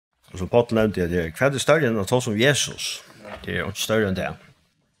Och så Paul nämnde det, vad är större än att ta som Jesus? Det är inte större än det.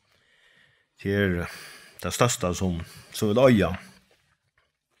 Det är det största som vill öja.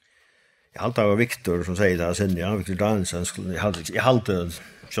 Jag hade Victor som säger det här sen, ja, Victor Joensen, jag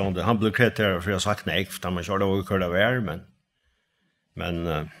hade han blev kriterad för att jag sagt nej, för man körde och körde över,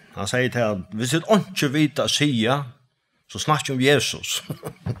 men han säger till att hvis det inte vita sia, så snackar om Jesus.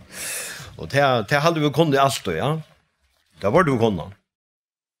 Och det hade vi kunnat allt då, ja. Det var det vi kunnat.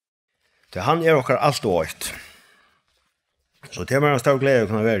 Det han är också allt och allt. Så det var en stor glädje att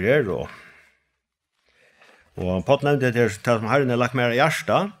kunna vara här då. Och Pott nämnde det som Herren har lagt mer i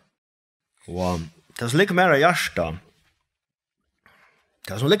hjärsta. Och det som ligger mer i hjärsta,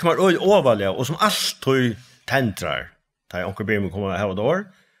 det som ligger mer överliga och som alltid tändrar, det är onkel Brim kommer här och då,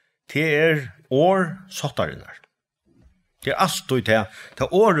 det är år sottarinnar. Det är alltid det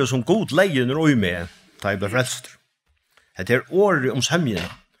året som god lejen rör med, det är befrälst. Det är året om sämjen,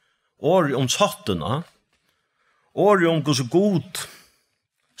 året om sotterna, året om hur så god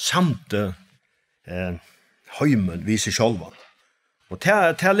samte heimen viser själva. Och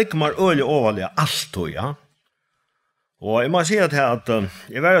det ligger man öliga överliga alltid, ja. Och jag måste säga att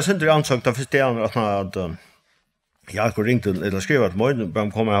jag var inte ansökt av första att jag ringde eller skrev att morgon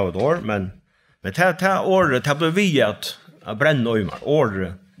började komma av ett år, men det året det blev vi att bränna öjmar,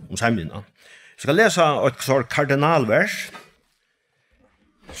 året om sämjena. Jag ska läsa ett sort kardinalvers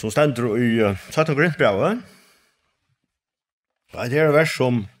som ständer i Sátt við Gud. Det är en vers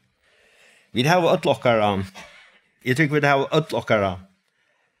som vi har ödlockare, jag tycker vi har ödlockare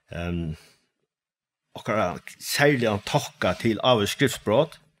och särskilt tacka till av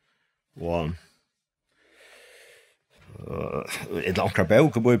skriftsbrott och ett lankar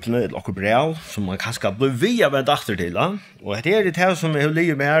bok och bibeln ett lankar brev som man kanske blir via vänt efter till och det är det här som jag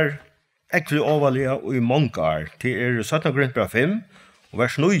ligger med här äckligt överliga och i många till är Sátt við Gud 5 och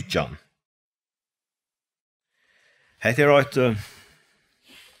vers 19. Det är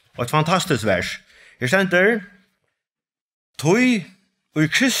ett fantastiskt vers. Här ständer Tøy og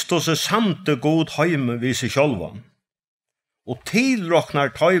Kristus er samte god heime vid seg sjálvan, og tilroknar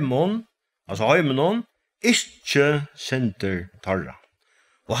tøymon, altså heimenon, ikkje senter tarra.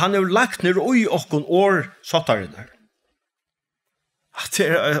 Og han er lagt ned ui okkon år sottarinnar. Det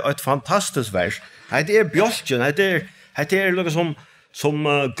er et fantastisk vers. Det er bjolken, det er liksom som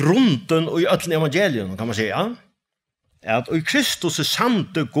grunden i ötlen evangelien, kan man säga. At og Kristus er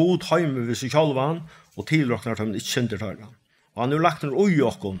samte god heime vid seg sjálvan, og tilroknar tøymon ikkje senter tarra. Og han har lagt en ui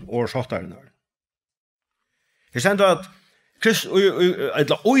okkon og sottaren her. Jeg sender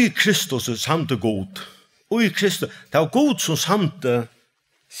at ui Kristus er samte god. Ui Kristus, det er god som samte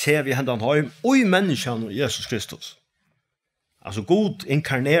ser vi hendan heim, ui menneskjan Jesus Kristus. Altså god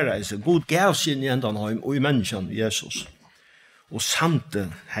inkarnerar seg, god gav sin i hendan heim, ui menneskjan Jesus. Og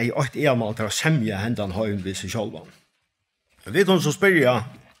samte hei eit emal til å semja hendan heim vid seg sjálvan. Vi kan så spyrja,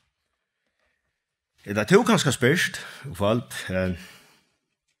 det tog ganska spyrst, i fall.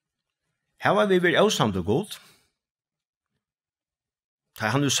 Her var vi vel avsamt og god. Det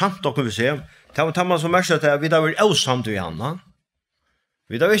han jo samt dere vil se. Det var man som mest at vi da var avsamt i henne.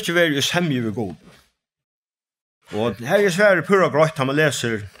 Vi da ikke var i semje ved god. Og her er svære pura grøtt når man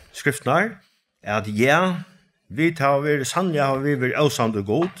leser skriften her, at ja, vi tar vi sannlig har vi vært avsamt og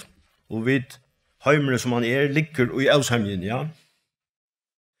god, og vi heimere som han ligger i avsamjen, ja.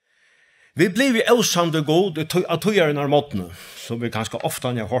 Vi blir vi avsamde god av tøyaren av måttene, som vi ganske ofte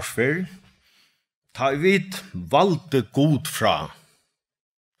har hørt for. Ta vi valgte god fra,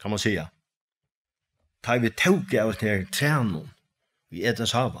 kan man säga. Ta vi tog av til trænen i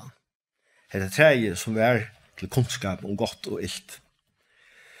Edens hava. Det er træet som er til kunnskap om godt og ilt.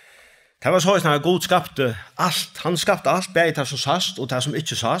 Det var så at han god skapte alt. Han skapte alt, begge det som sast og det som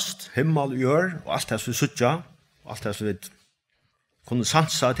ikke sast, himmel og jør, og alt det som vi suttja, og alt det som vi kunne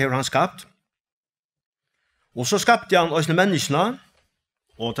sansa til han skapt. Og så skapte han oss menneskene,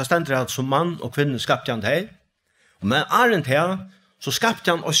 og det stender at som mann og kvinne skapte han det. Men arent her, så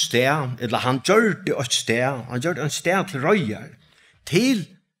skapte han oss sted, eller han gjør det oss sted, han gjør det en sted til røyer, til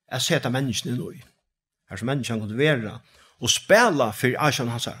å sette menneskene inn i. Her som menneskene kunne være, og spela for Asjan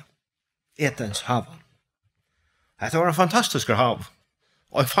Hansar, etens hav. Det var en fantastisk hav,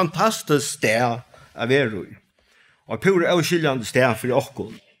 og en fantastisk sted å være i. Og pure avskiljande sted for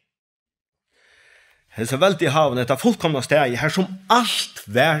okkon. Det er så veldig haven, det er fullkomna steg, her som alt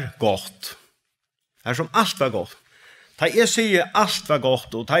var godt. Her som alt var godt. Da jeg sier alt var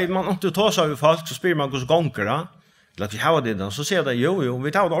godt, og da man ikke tar seg av folk, så spyr man hos gonger, eller at vi har det, så sier de, jo,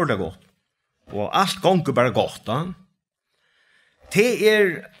 vi tar det ordet godt. Og alt gonger bare godt, da. Det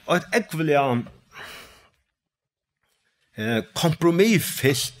er et ekvelig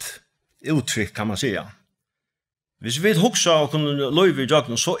kompromissfyllt uttryck kan man säga. Hvis vi husker og kunne løyve i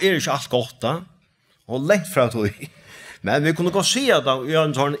jøkken, så det ikke alt godt da, og lengt fra tog. Men vi kunne gå se da, i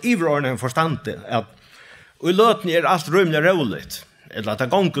en sånn iverordning forstand at i løten alt rymlig roligt, eller at det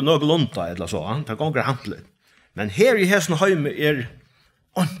gonger noe lunta, eller så, det gonger hantlig. Men her i hessen høyme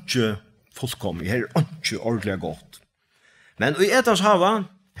ikke fullkomlig, her ikke ordentlig godt. Men i etans hava,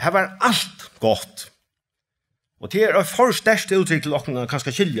 her var alt godt. Og det for største uttrykk til dere kan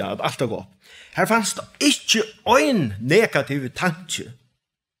skilja at alt godt. Her fanns det ikke en negativ tanke.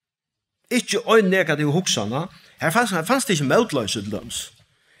 Ikke en negativ hoksana. Her fanns det ikke møtløse til dem.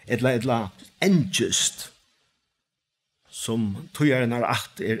 Eller engest. Som tøyeren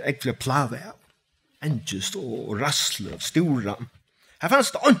at egentlig plave av. Engest og rassle, stora. Her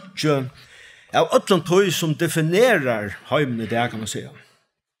fanns det ikke av øtlen tøy som definerer heimen i det, kan man si.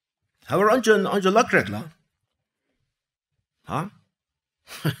 Her var ikke lagregler. Ja?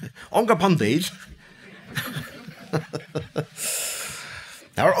 Onga pandil.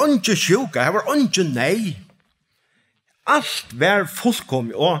 Det var ikke sjuka, det var ikke nei. Alt var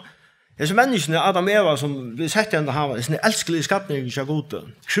fullkomlig, og disse menneskene, Adam og Eva, som vi sett igjen til hava, disse elskelige skapninger ikke gode,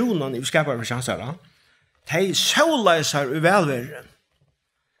 kronan i skapar for sjansere, de sauleiser i velværen,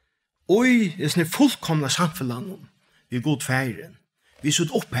 og i disse fullkomne samfunnet, vi god feiren, vi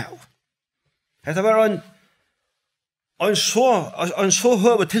sutt opphav. Dette var en så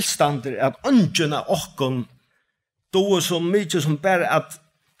høve tilstander at ønskjene okken då så mye som bare at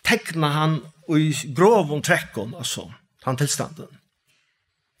tekna han i grov om trekken, altså, han tilstanden.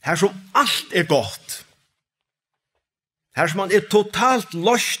 Her som alt godt. Her som man totalt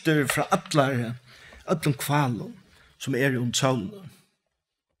løster fra alle kvalen som rundt saunen.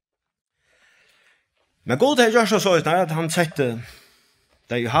 Men god har gjort så at han sette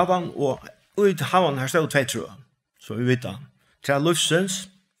det i havan, og ut i havan her stod 2 trøer. Så vi vet det. 3 livsens.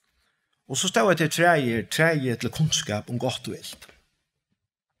 Og så står det til 3 til kunnskap om godt og vilt.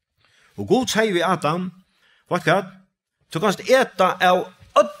 Og god sier vi Adam, vet du hva? Du kan äta av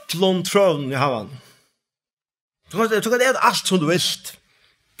ötlån trøvnen i havan. Du kan äta allt som du vilt.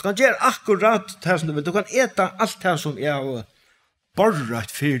 Du kan gjøre akkurat det som du vill. Du kan äta allt det som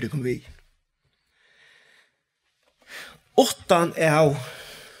borrat för det kommer vi. 8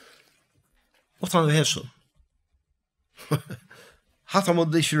 av hesson. Hattar må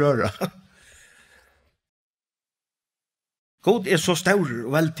det ikke røre. God så stor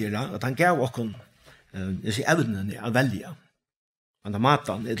og veldig at han gav okken evnen å velge. Han har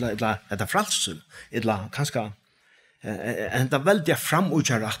maten, eller fralse, eller kanskje en veldig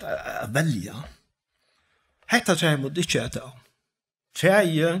framutgjøret å velge. Hetta treet må det ikke etter.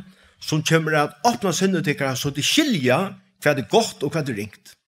 Treet som kommer at åpne sinnet til så de skiljer hva det godt og hva det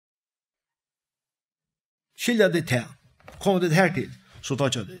ringt. Skiljer det til. Kommer det her til, så tar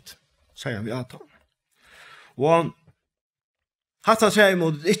jeg det, sier vi Adam. Og hatta treet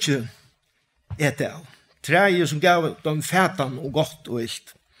må det ikke ete av. Treet som gav dem fætan og godt og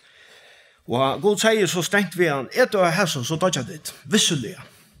vilt. Og God sier så strengt ved han, etter av hessen, så tar jeg det, visselig.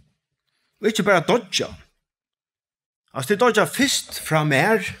 Og ikke bare dodja. Altså, det dodja først fra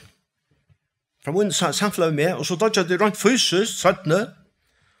mer, fra min samfunnet med, og så dodja det rundt fysisk, sattne,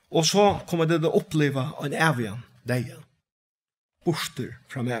 og så kommer det å oppleve en evig deg. Borster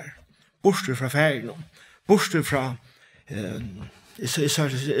fra mer, borster fra ferien, borster fra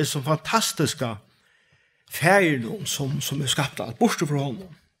så fantastiska ferien som skapt alt, borster fra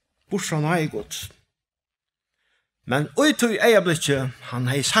honom, borster fra nøygods. Men oi tog øyeblikket, han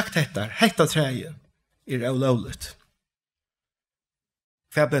har sagt hetta treet ulovligt.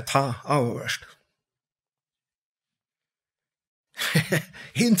 Hva ble ta avhørst?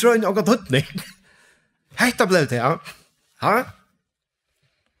 Hinn tror jeg noe tøtning. Hetta ble det, ja. Ha?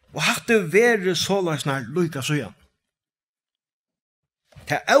 Og hatt det vært så langt snart lykka så igjen.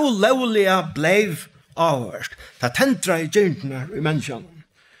 Det ulovlige ble avhørst. Det tentra i gyrtene i menneskene.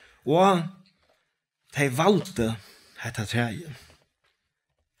 Og de valgte dette treet.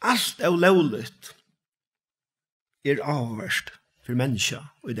 Alt ulovligt avhørst for mennesker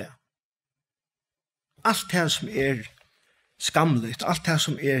og det. Alt det som skamligt, alt det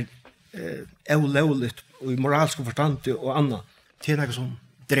som ulovligt og i moralsk forstand og annet, til noe som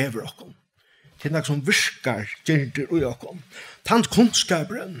drever oss. Til noe som virker gjerder i oss. Tant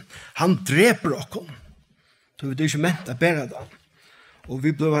kunnskaperen, han dreper oss. Så vi er ikke ment å bære det. Og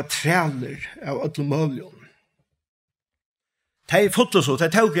vi ble træler av alle muligheter. De fotos og de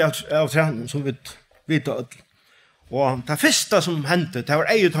tog av trælen som vi vet av. Og det første som hendte, det var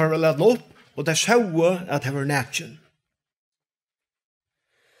eiet har vi lett opp, og det så at det var nætjen.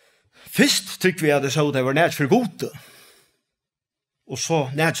 Først trykker vi at det så at det var nætjen for gode. og så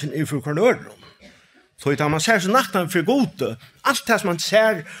nætjen i for kornøren. Så da man ser seg nakten for gode, alt det som man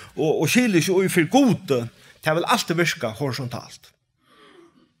ser og skiller seg for gode, det vil alltid virke horisontalt.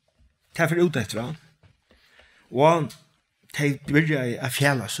 Det for ut etter. Og det begynner å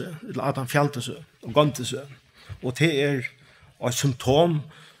fjelle seg, eller at han fjelte seg og gante seg. Og det et symptom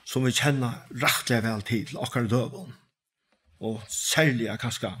som vi kjenner rettelig vel til akkurat døven. Og særlig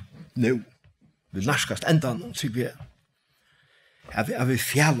kanskje nå, vi nærskast enda noen, sier vi. Vi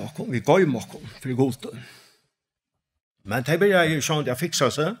fjell okkom, vi gøym okkom for gode. Men det blir jeg sånn at jeg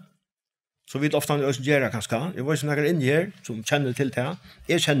fikser seg, så vi ofte gjør det kanskje. Jeg var sånn inni her som kjenner til det,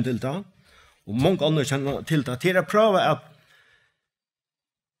 jeg kjenner til det, og mange andre kjenner til det, til å prøve at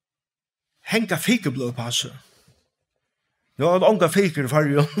henga fikeblod på seg. Vi har unga fiker i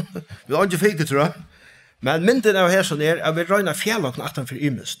fargen, vi har ikke fiker, tror jeg. Men mynden av her sånn at vi røyner fjell okkom at han for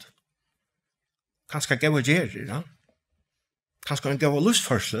imest. Kanskje gav og gjerer, ja. Kanskje han gav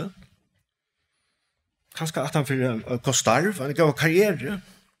lustførsel. Kanskje at han for starv, han gav karriere.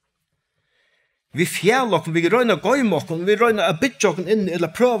 Vi fjell okkom, vi røyner gøym okkom, vi røyner å bytje okkom inn,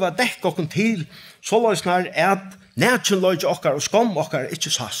 eller prøve å dekke okkom til, så løsner at nætjenløyge okkar og skam okkar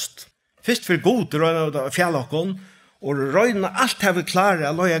ikke sast. Først for god røyner fjell okkom, og røyner alt her vi klarer,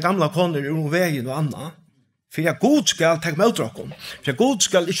 å løye gamle koner i veien og anna. For jeg god skal ta med okkom, for jeg god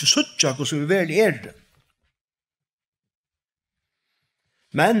skal ikke suttje okkom som vi vel det.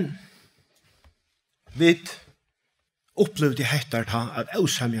 Men vi opplevde hettar ta at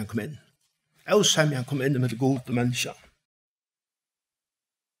avsemjan kom inn. Avsemjan kom inn med gode mennesker.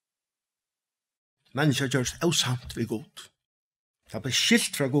 Mennesker gjørs avsamt ved god. Det ble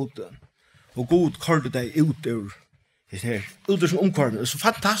skilt fra gode, og god kordet deg ut ur som omkordet. Det er så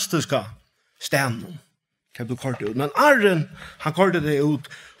fantastiska stenen. Det kordet ut. Men Arren, han kordet deg ut,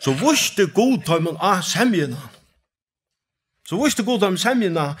 så visste god tar man av semjena. Så visste god om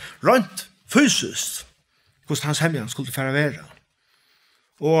semjena rent fysiskt, hvordan hans semjena skulle fære være.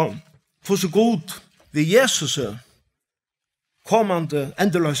 Og for så god ved Jesus kommande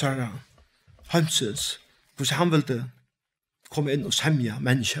endeløsere hømses, hvordan han ville komme inn og semja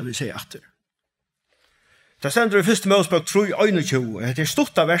mennesker, vi sier etter. Det stender i 1. Mosebok 3:21, det er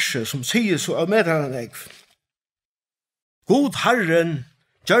stort av verset som sier så av medhånden jeg. God Herren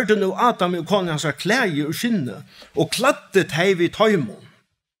gjør det nå Adam og kone hans klæger og skinne, og kladdet hei vid tøymon.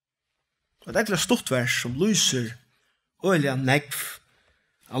 Og det er et stort vers som lyser øyelig negv,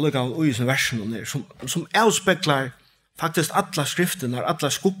 allugal ui som versen er, som avspeklar faktisk alle skriftene,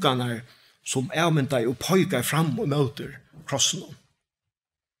 alle skuggene som avmynda og pøyga fram og møter krossen.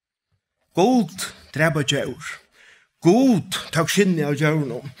 God drepa djur. God tok skinne av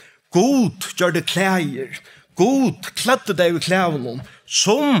djurene. God gjør det klæger. God kladde deg ved klævene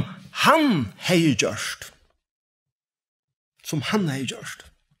som han hei gjørst. Som han hei gjørst.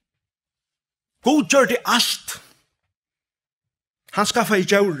 God gjør det alt. Han skaffa i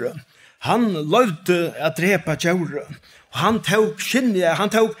djure. Han løvde å drepa djure. Han tok skinne, han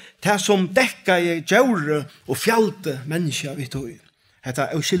tok det som dekka i djure og fjallte mennesker vi tog. Dette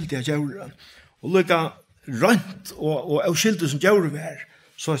er uskyldige djure. Og lykka rønt og uskyldige som djure var,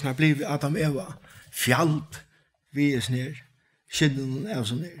 så er det blivet Adam og Eva fjalt vi er snir, skinnen er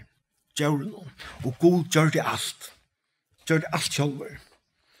så nir, djure. Og God gjør det alt. Gjør det alt sjølver.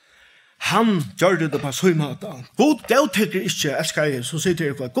 Han gjør det på søymata. God gavtekker ikke, elskar jeg, som sier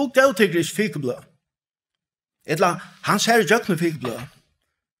til dere, God gavtekker ikke fikeblød. Han ser ikke fikeblød.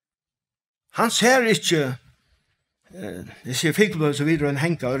 Han ser ikke, jeg sier fikeblød så videre en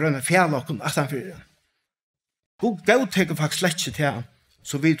henka og rønner fjærlokken 18-4. God gavtekker faktisk slett ikke til,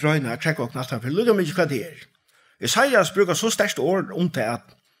 så vi rønner trekklokken 18-4. Lukker meg ikke hva det er. Isaias bruker så sterkt ord om det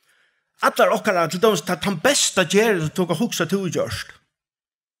at alle okkara til dem at han besta gjerret som tog å huksa til ugjørst.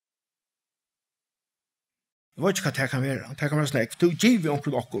 Jeg vet ikke hva det kan være. Det kan være snakk. Du giver i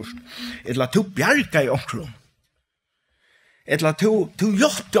omkring okkurst. Eller du bjerga i omkring. Eller du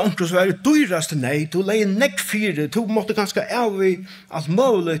gjort i omkring som er det dyraste nei. Du leie nekk fire. Du måtte ganske av i alt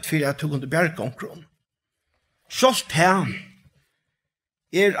mulig for at du kunne bjerga omkring. Sjålt her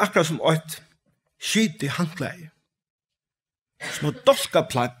er akkurat som et skit i handleie. Som et dolka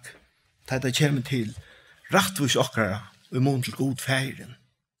plagg til det kommer til rettvis okkara og i mån til god feiren.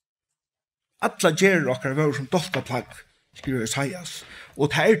 Alla gjerer okkar var som dolka plagg, skriver Isaias, og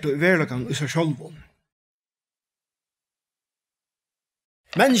det er det i verlegan i seg sjálfum.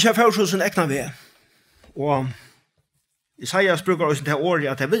 Menneska får så sin egna ved, og Isaias brukar også til året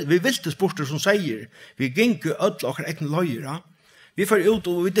at vi vilte sporter som sier, vi ginker öll okkar egna løyra, vi får ut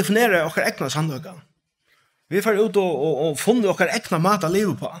og vi definerer okkar egna sannløyga, vi får ut og funnet okkar egna mat å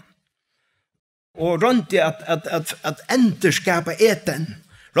leve på, og rundt at enderskapa eten,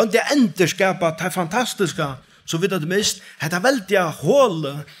 rundt at enderskapa det fantastiska, så vidt at mist, det veldige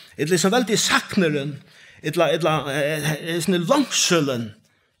hålet, et liksom veldige sakneren, et langsølen,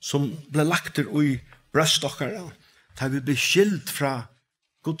 som ble lagt i brøststokkere, da vi ble skilt fra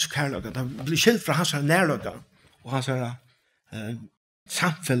Guds kærløyga, da vi ble skilt fra hans nærløyga, og hans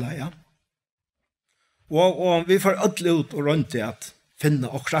samfellet, ja. Og vi får alle ut og rundt i at finne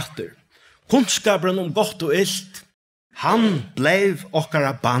og kratter. Kunnskapen om godt og ilt, han blev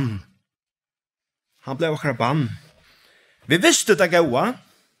okkara bann. Han blev okkara bann. Vi visste det gåa,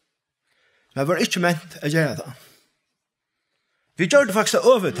 men var ikke ment å gjøre det. Vi gjør det faktisk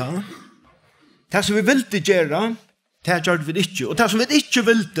overta. Det som vi ville gjøre, det gjør vi ikke. Og det som vi ikke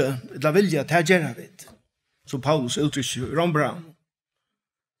ville, det vilja, det gjør vi. Som Paulus uttrykker i Rombraun.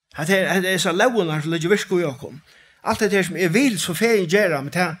 Det så lovene som ligger virke i oss. Alt det som jeg vil så ferie gjøre,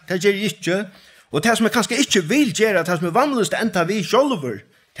 men det gjør jeg ikke. Og det som jeg kanskje ikke vil gjøre, det som er vanligst enda vi sjølver,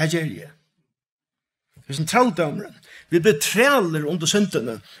 det gjør jeg. Det er sånn tralldømmeren. Vi blir træler under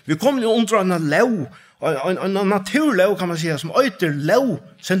syndene. Vi kommer jo under en lov, en naturlov kan man si, som øyter lov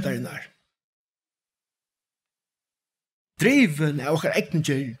synderen her. Driven av okker egne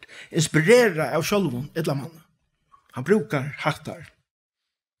gjeld, inspirerer av sjølven, edla mann. Han brukar hattar.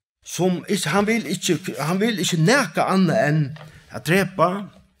 Som han vil ikke neka annet enn å drepa,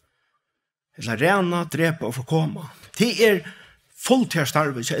 eller rena, drepa og forkoma. Det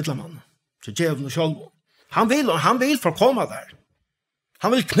fulltidsstarvet til edla mann, til djevn og sjølven. Han vil forkoma der.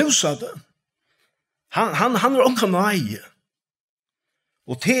 Han vil knusa det. Han onka nøye.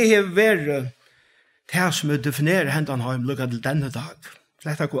 Og det vært det som definerer hendan heim lukka til denne dag.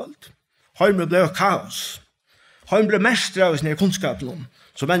 Sletta kvalt. Heim ble kaos. Heim ble mestra av sin kunnskapen om,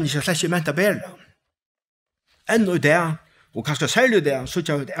 så mennesker slett ikke ment å bære. Ennå i det, og kanskje særlig i det, så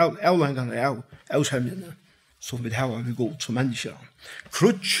er det avlengene av avshemmene som vi har vi god som mennesker.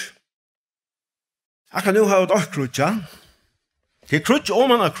 Krutsk. Jeg kan jo ha et krutsk, ja. Det krutsk og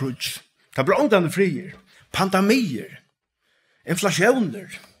man har krutsk. Det blir åndene frier. Pandemier.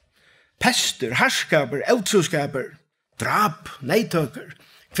 Inflasjoner. Pester, herskaper, utroskaper. Drap, neitøker.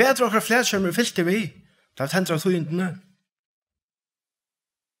 Hva dere flerskjermer fylte vi? Det er tentra tøyendene.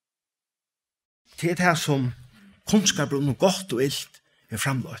 Det det som kunnskaper om noe godt og ilt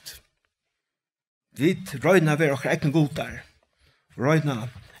framløt. Vi røyner ved dere egne godar.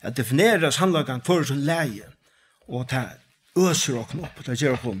 Røyner at definere sannlagan for sin leie. Og det øser dere opp. Det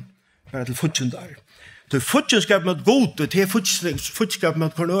gjør dere bare til futsen der. Det futsenskap med god, det futsenskap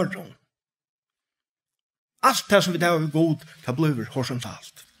med kornøren. Alt det som vi tar av god, det blir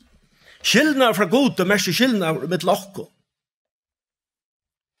horisontalt. Skillnader fra god, det mest skillnader med lokko.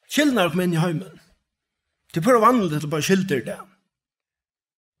 Skillnader kom inn i heimen. Det er vanlig til bare skilder det.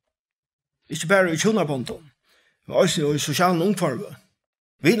 Ikke bare i kjønnerbånden, men også i sosiale omkvarve.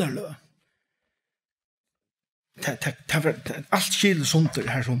 Vinerlø. Alt skilder sånt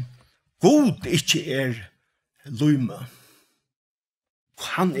her som god ikke løyme.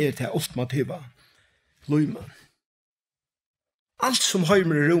 Han det ultimativa løyme. Alt som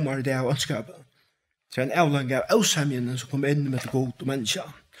heimer i romar det av ønskapet. Det en avlang av avsamgjengen som kommer inn med god og menneska.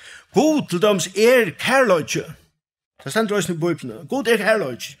 God til dem kærløyge. Det stender også i Bibelen. God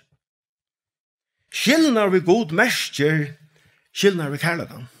kærløyge. Skillnar vi god mestjer, skillnar vi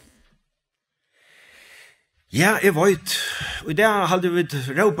kærløyge. Ja, jeg vet. Og i det hadde vi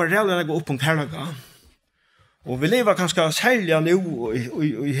råpa reallene gå opp om kærløyge. Og vi lever kanskje særlig nå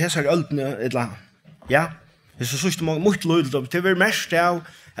i hesar øldene et eller annet. Ja, det så sørste man mot løydom. Det var mest av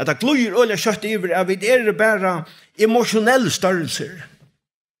at det gløyer olje kjøtt iver av det bare emosjonelle størrelser.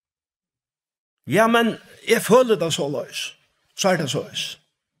 Ja, men jeg føler det så løs. Så det så løs.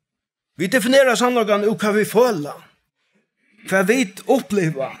 Vi definerer sannlagen ut hva vi føler. Hva vi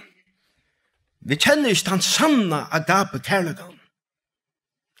opplever. Vi kjenner ikke den sanne agape kærligheten.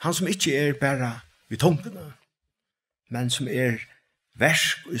 Han som ikke bare vid tungene, men som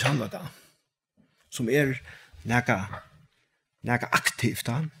versk i sannlagen. Som nega aktivt.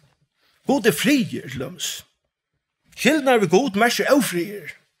 God frier, løms. Skillnar vi god, mest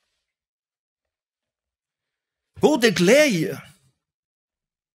ofrier. God glede.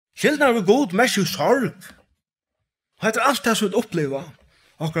 Skillnar vi god, mest sorg. Og etter alt det som vi opplever,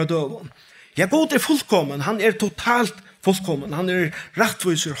 akkurat døven. Ja, god fullkommen, han totalt fullkommen, han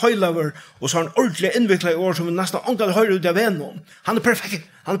rettviser, høylaver, og så har han ordentlig innviklet i år som vi nesten omgang høyre ut av venom. Han perfekt,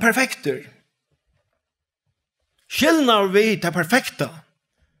 han perfekter. Skillnar vi det perfekta,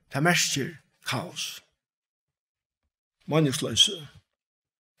 det mestjer kaos. Manningsløse,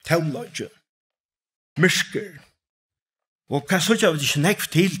 tauløyge, mysker, og hva så gjør vi ikke nekv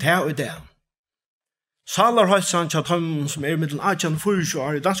til det og det. Salarhøysan til dem som mellom 18 og 24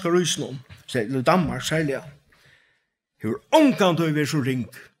 år i danska Ryssland, eller Danmark særlig, har omkant å være så ring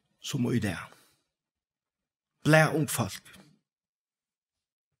som i det. Blæ ung folk.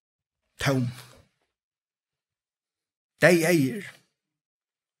 Tom. De eier.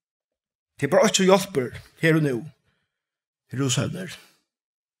 Det er bare ikke hjelper her og nå. Jerusalem.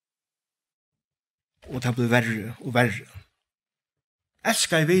 Og det blir verre og verre.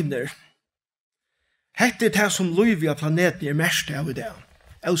 Elsker jeg vinner. Hette er det som liv av planeten er mest av i det.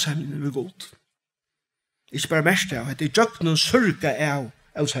 Elsamlingen er god. Ikke bare mest av, det er jøkken og sørge av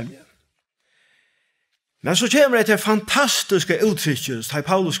elsamlingen. Men så kommer det til fantastiske uttrykket da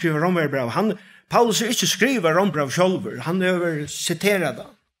Paulus skriver rombrev. Paulus er ikke skriver rombrev selv, han er siteret det.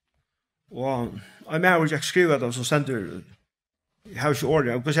 Og jeg med å ikke skrive det, så stender jeg har ikke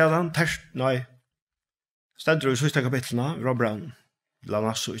ordet, jeg kan si at han nei, stender i siste kapitlene, rombrev,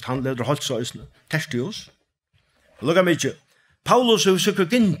 han leder holdt seg øsne, terstius. Lukka mykje. Paulus er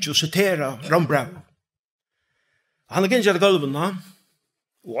sikkert gynnsk å sitere rombrev. Han er gynnsk etter gulvene,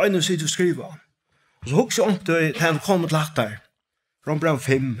 og øynene sitter og skriver. Og så hugsa om det han kom til latter. Rombrev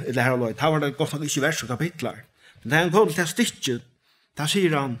 5, eller her og løy. Her var det godt nok ikke vers og kapitler. Men da han kom til stikket, da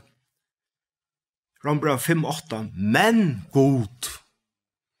sier han, Rombrev 5:8, men god.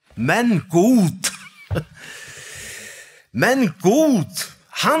 Men god. Men god.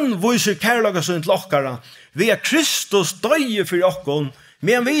 Han viser kærlaga sin til okkara. Vi er Kristus døye for okkon,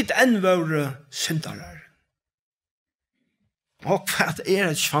 men vi er enn våre syndarar. Og hva er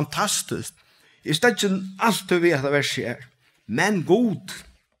det fantastisk. I stedet alt vi vet av verset er. Men god.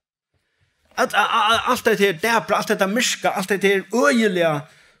 Alt det her dæpra, alt det myrska, alt det her øyelige,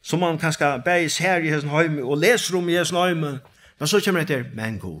 som man kanskje bæg ser i hessen høyme, og leser om i hessen høyme. Men så kommer det her,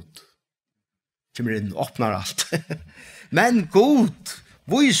 men god. Kommer inn og åpner alt. Men god.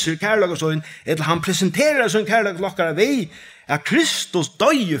 Viser kærlag og sånn, eller han presenterer sånn kærlag til okkara vi, er Kristus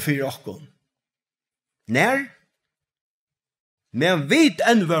døye for okkon. Nær? Men vid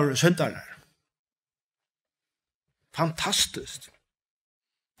enn våre syndarar. Fantastiskt.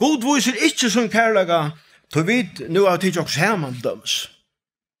 God viser ikke sånn kærlaga, til vi nu har tidsi oss heman døms.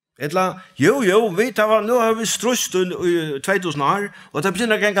 Etla, jo, nu har vi strust i 2000 år, og det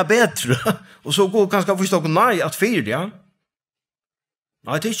begynner å ganga bedre, og så går kanskje først okkur nei at fyrt, ja.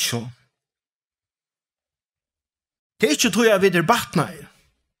 Nei, det er ikke så. Det er ikke tog jeg videre batna i.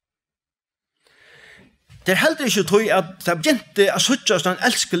 Det er heller ikke tog at det begynte å suttje oss den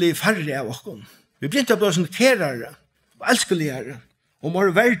elskelige færre av oss. Vi begynte å bli sånn kerere, og elskeligere, og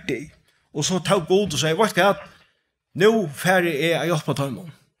mer verdig, og så ta god og si, vet du hva, nå færre er jeg hjelp på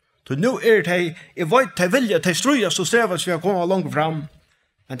tøymon. Så nå er det, jeg vet, de vilja, de strøyes og streves for å komme langt fram,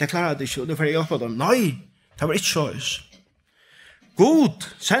 men de klarer det ikke, og nå færre jeg hjelp på tøymon. Nei, det var ikke så. God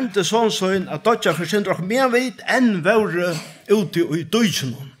sendte sånn at dødja for synder og mer vidt enn våre ute i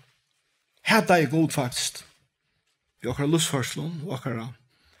dødjene. Hette er god faktisk. Vi har lustførselen, og har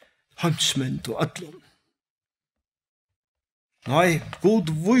hansmynd og ødlom. Nei,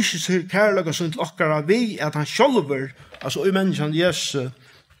 god viser seg kærlig og sånn til okkara vi at han sjølver, altså i menneskene Jesu,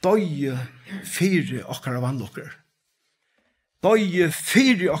 døye fire okkara vannlokker. Døye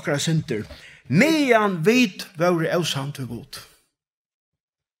fire okkara synder. Medan vid våre avsamt og god.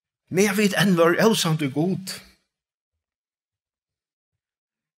 Men vid enn våre avsamt og god.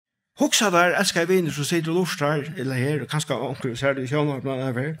 Hugsa der, elskar viner som sitter og lortar, eller her, og kanskje onker ser det i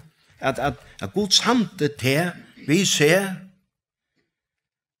sjónvarp, at god samte til vi ser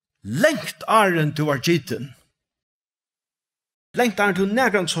lengt åren til var gitten. Lengt åren til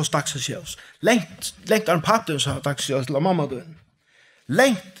nægran så stakk seg sjøs. Lengt åren pappen så stakk seg sjøs til mamma døren.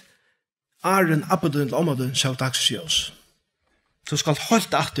 Lengt åren appen til mamma døren så stakk seg sjøs. Så skal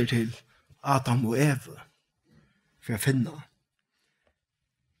holdt atter til Adam og Eva for å finne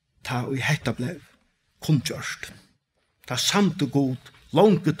ta og hetta blev kunngjørst. Ta samt og god,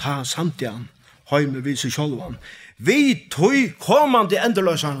 langt ta samt igjen, høyme vi seg sjølvan. Vi tog kommande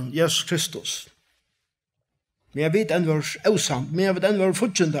endeløseren, Jesus Kristus. Men jeg vet enn vår avsamt, men jeg vet enn vår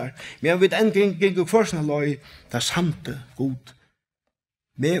fortjender, men jeg vet enn gikk forsna løy, ta samt og god,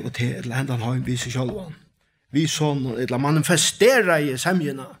 med og til eller hendan høyme vi seg sjølvan. Vi sånn, eller manifesterer i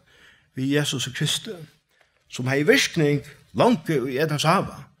semjena, vi Jesus Kristus, som har i virkning langt i Edens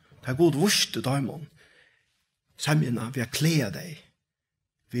hava. Det er god vurst i daimon. Semjena, vi har klea deg.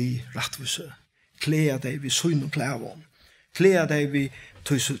 Vi rattvise. Klea deg, vi søgn og klævån. Klea deg, vi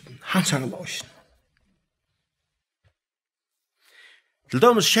tøysuten. Hans er løsjen. Til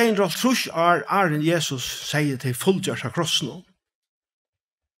dømes kjenrolt trus en Jesus sier til fullgjørs av krossen.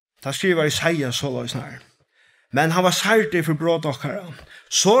 Da skriver Isaiah så løsjen her. Men han var særlig for brott okkara,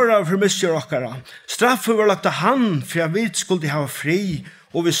 såra for misgjør okkara, straffet var lagt av han, for jeg vet skulle ha fri,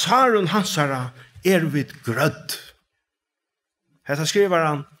 og vi saren hansara vi grødd. Hetta skriver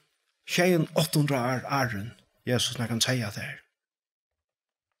han, 800 åren, Jesus når kan säga det.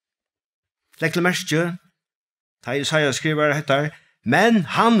 Legg til merke, da Isaiah skriver dette, men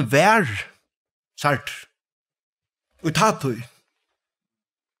han vær sart, og tatui.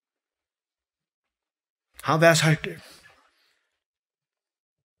 Han vær sart,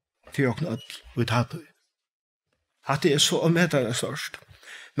 til å knøtt, og tatui. At det så omhettet størst.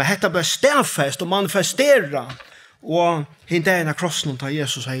 Men dette ble stedfest og manifesteret, og henne av krossen til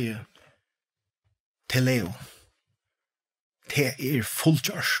Jesus sier, til Leo, det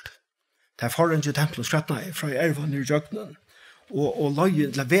fullgjørst. Det foran til tempelen skrattene fra ervan i jøkkenen, og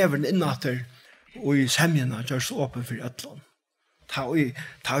løyen til veveren innater, og i semjene gjørs åpen for ødlån. Ta i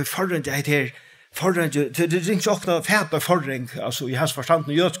foran til her, det er ikke åkne fæt og forring, altså i hans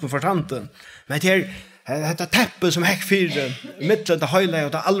forstanden, jødsk forstanden, men det dette teppet som hekk fire, mittlen til høyleie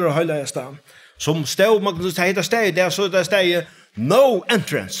og det aller høyleieste, som stod, man kan si, det steg, det er så det steg, no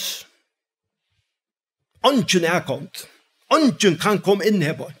entrance. Ongen kommet. Ongen kan komme inn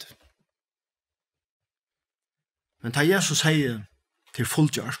her på det. Men da Jesus sier til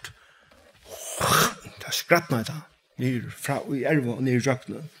fullgjørt, det skrattene det, ned fra i erva og ned i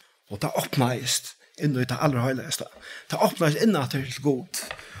jøkkenen, og det åpnes inn i det aller høyligste. Det åpnes inn til god,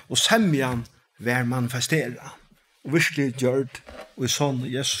 og semjan vær manifestera, og virkelig gjørt, og i sånn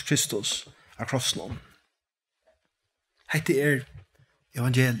Jesus Kristus av krossen. Hette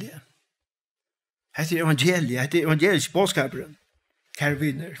evangeliet. Hette evangeliet, hette evangelisk bådskaperen. Kære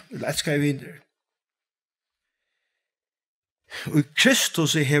viner, eller elskere viner. Og i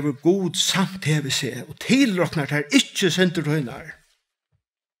Kristus hever god samt hever seg, og tilråkner der ikke senter tøyner.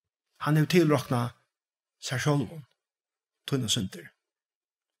 Han hever tilråkner seg selv, tøyner senter.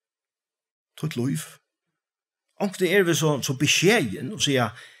 Tøyt lov. Og det vi så beskjeden, og sier,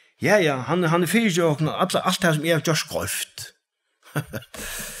 ja, han fyrirjøkner alt det som jeg har gjort skrøft.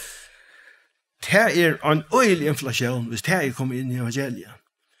 Det en øyelig inflasjon hvis det kommer inn i evangeliet.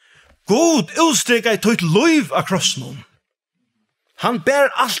 God utstrekker tøyt lov av krossen. Han bär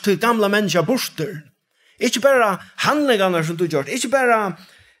allt till gamla människor borster. Inte bara handlingarna som du gjort, inte bara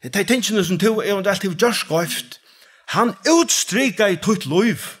de tingene som du eventuellt har gjort skøyft. Han utstryker i tøyt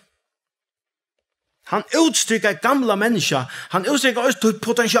liv. Han utstryker gamla människor. Han utstryker også tøyt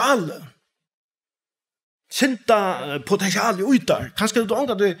potential. Sinta potential i utar. Kanskje du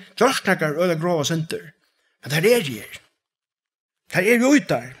ångar du gjørst nekkar eller grova sinter. Men det her. Det her i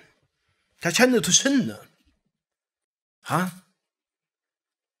utar. Det kjenner du sinne. Ha?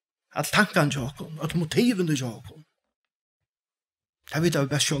 At tanken til åkken, at motiven til åkken. Det vet jeg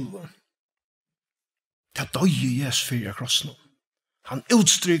best selv. Det døye Jesus for krossen. Han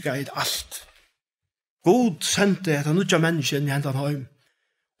utstryker i alt. God sendte et nødja mennesken i hendan heim.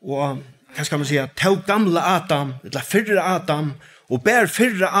 Og hva skal man si, tog gamle Adam, eller fyrre Adam, og bær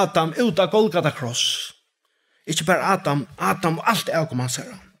fyrre Adam ut av Golgata kross. Ikke bare Adam og alt kom hans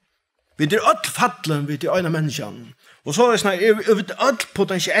herre. Vi er alt fattelen vi til øyne menneskene. Og så vi alt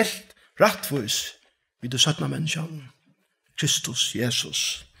potentielt rattvis vi til 17 menneskene. Kristus,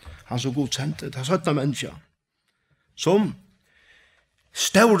 Jesus, han så godkjente, det 17 mennesker. Som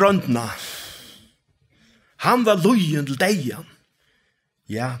stavrøndene, han var lojen til degen.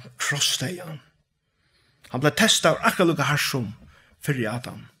 Ja, krossdegen. Han ble testet av akkurat lukket hersom for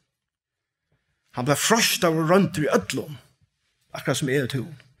Adam. Han ble frost av rundt i ødlom, akkurat som to.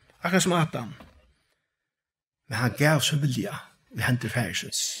 Akkurat som Adam. Men han gav sin vilja ved hentet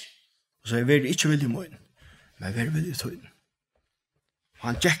færses. Og så var det ikke vilje mån, men var vilje tøyen.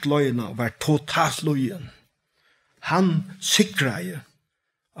 Han gikk løgene og var totalt løgen. Han sikret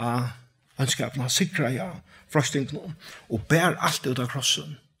av ønskapen, han sikret av frostingen og bær alt ut av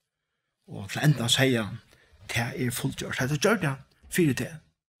krossen. Og til enda sier han, det fullgjørt. Det gjør det, fire til.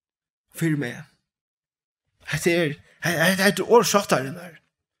 Fire med. Det årsakteren her.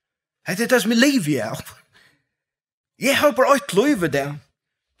 Det det som liv i er. Jeg har bare øyt liv i det.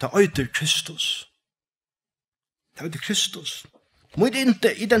 Det øyter Kristus. Det øyter Kristus. Mot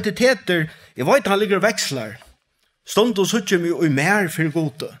identiteter, jeg vet han ligger veksler. Stund og suttje mig og mer for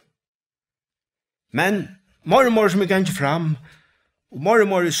gode. Men mormor som jeg ikke fram, og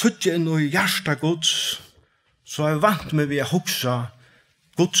mormor suttje inn og hjärsta Guds, så er jeg vant med vi å huksa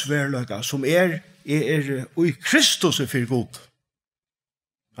Guds verløyga, som i Kristus for god.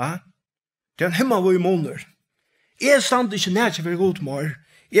 Ja? Det en himmel hvor i måneder. Jeg stand ikke nær for god, mor.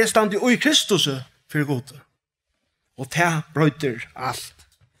 Jeg stand i Kristus for god. Og det brøyter alt.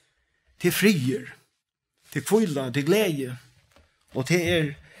 Det frier. till kvilla, till glädje, och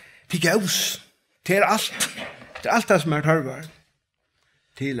till gaus, till allt. Det är allt det som törvar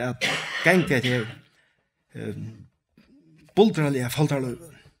till att gänga till buldraliga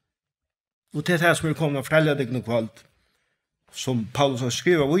faltarlöven. Och det är det som kommer att fortälja dig något kvalt som Paulus har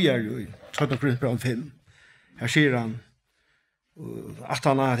skrivit vidare i 13 Korinthierbrev 5. Här säger han att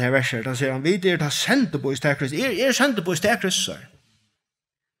han har det här verset, där säger han, vi är det sända på i stäkrys. Sända på i stäkrys, så.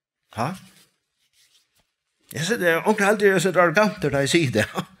 Ja? Jag säger onkel aldrig jag sätter arrogant där jag säger det.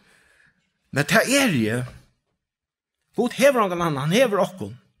 Men det är ju God hever någon annan, han hever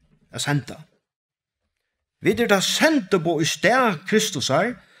okkom att sända. Vi er det sända på i steg Kristus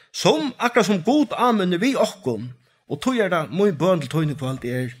her, som akkurat som God anvender vi okkom, og tog det min bøn til tøyne på alt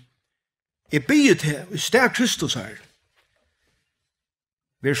jeg byr til i steg Kristus her.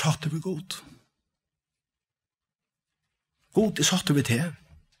 Vi er satt vi God. God er satt vi til.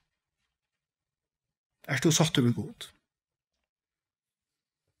 Er du satt vi God?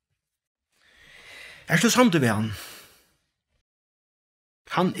 Er du samt ved han?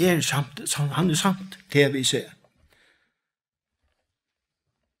 Han er samt til vi ser.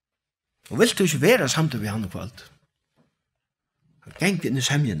 Og vil du ikke være samt ved han kvalt? Geng inn i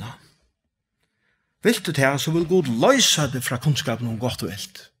semjena. Vil du til så vil God løse det fra kunnskapen om godt og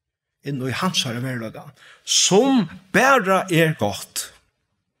vilt. Inn i hans herre hverdaga. Som bæra er godt.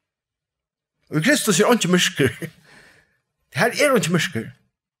 Og i Kristus er ikke mørker. Det her er ikke mørker.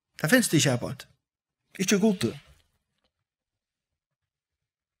 Det finnes det ikke på. Ikke gode.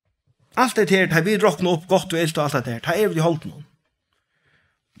 Alt det her, det vi råkner opp godt og ilt og alt det her, det er vi holdt noen.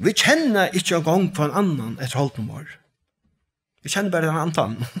 Vi kjenner ikke en gang på en annan etter holdt noen vår. Vi kjenner bare en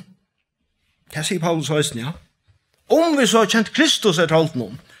annan. Det sier Paulus høysen, ja. Om vi så har kjent Kristus etter holdt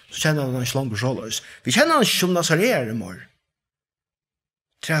noen, så kjenner han ikke langt så løs. Vi kjenner han ikke som Nazareer i mor.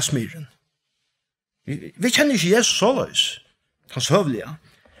 Træsmyren. Vi kjenner ikke Jesus så løs. Hans høvlige.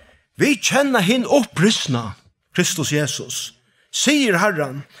 Vi kjenner hinn opprystna Kristus Jesus. Sier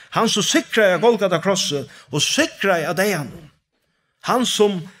Herren, han som sikrar av Golgata krosset og sikrar av deg han. Han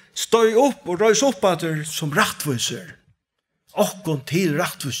som står opp og røys opp at det som rattviser. Okkon til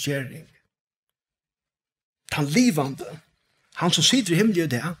rattvisgjering. Han livande. Han som sitter i himmelen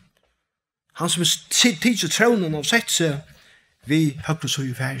det. Han som sitter til tronen og sett seg vi høyre så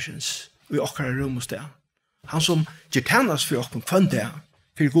i færsens og i okkara rum hos det. Han som gjør tjenest for okkon kvann det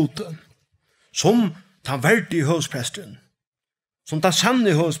for goden. Som den verdige høvdspresten. Som den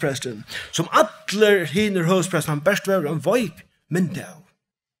sanne høvdspresten. Som alle hinner høvdspresten han best være en veik mynde av.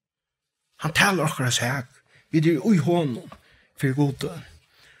 Han taler okkara seg. Vi er ui hånden for goden.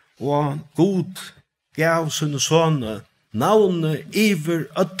 Og god gav sin sånne navnet iver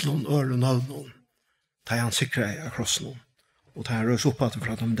ødlån øre navnet. Da han sikrer av krossen. Og da han røs opp at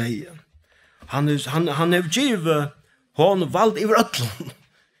fra dem deg. Han er givet hånden valgt iver ødlån.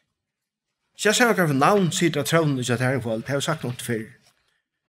 Så jeg ser hva for navn sitter av tronen ikke at her i kveld. Det har jeg sagt noe før.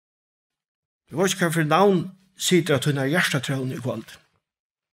 Jeg vet ikke hva for navn sitter av tunne hjertetronen i kveld.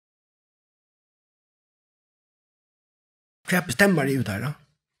 Hva bestemmer i der da?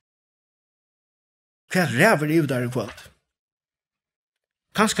 Hva ræver i der i kveld?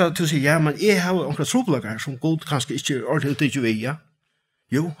 Kanskje til å si, ja, men jeg har noen trobelager som god kanskje ikke ordentlig ikke vi, ja.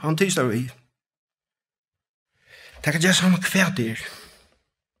 Jo, han tidsler vi. Det kan jeg samme hva det er.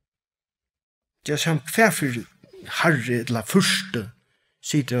 Det er samme hva for herre eller første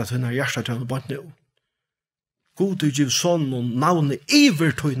sitter at hun har hjertetøyne bort nå. God er givet sånn noen navnet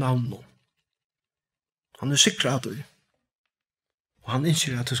iver til navnet. Han er sikker av det. Og han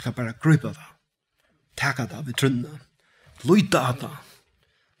innser at du skal bare grupe det. Teka det ved trunnet. Lyde av det.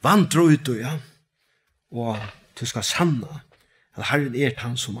 Vandre ut og ja. Og du skal sanna at Herren er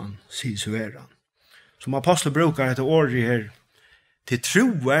han som han sier så er han. Som apostel brukar etter året her til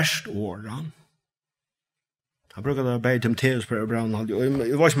troverst åren. Han brukar det bare Timoteus på Braun. Jeg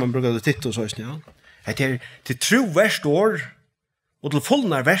vet ikke om han brukar det titt og sånn, ja. Det er til troverst år og til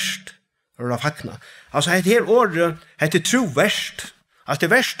fullnar verst og av hakna. Altså, det her året er til troverst. Altså,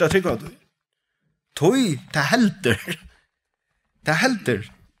 det verste er trygg av du. Tøy, det helder. Det helder.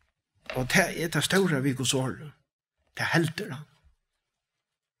 Og det er det store vi går år. Det helder han.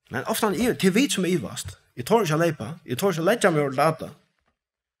 Men ofte han er til vidt som er ivast. Jeg tar ikke leipa. Jeg tar ikke letja meg å lade.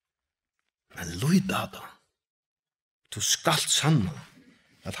 Men lyd av det. Du skal sanna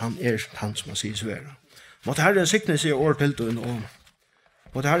at han er han som han sier svære. Måtte Herren sikne seg år til du og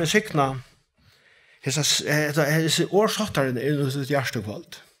måtte Herren sikne hese årsattaren er noe sitt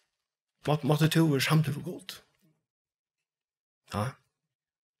hjertekvalt. Måtte du være samtidig for god. Ja.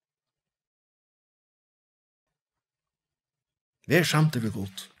 Vi er samtidig for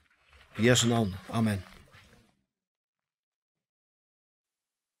god. I Jesu navn. Amen.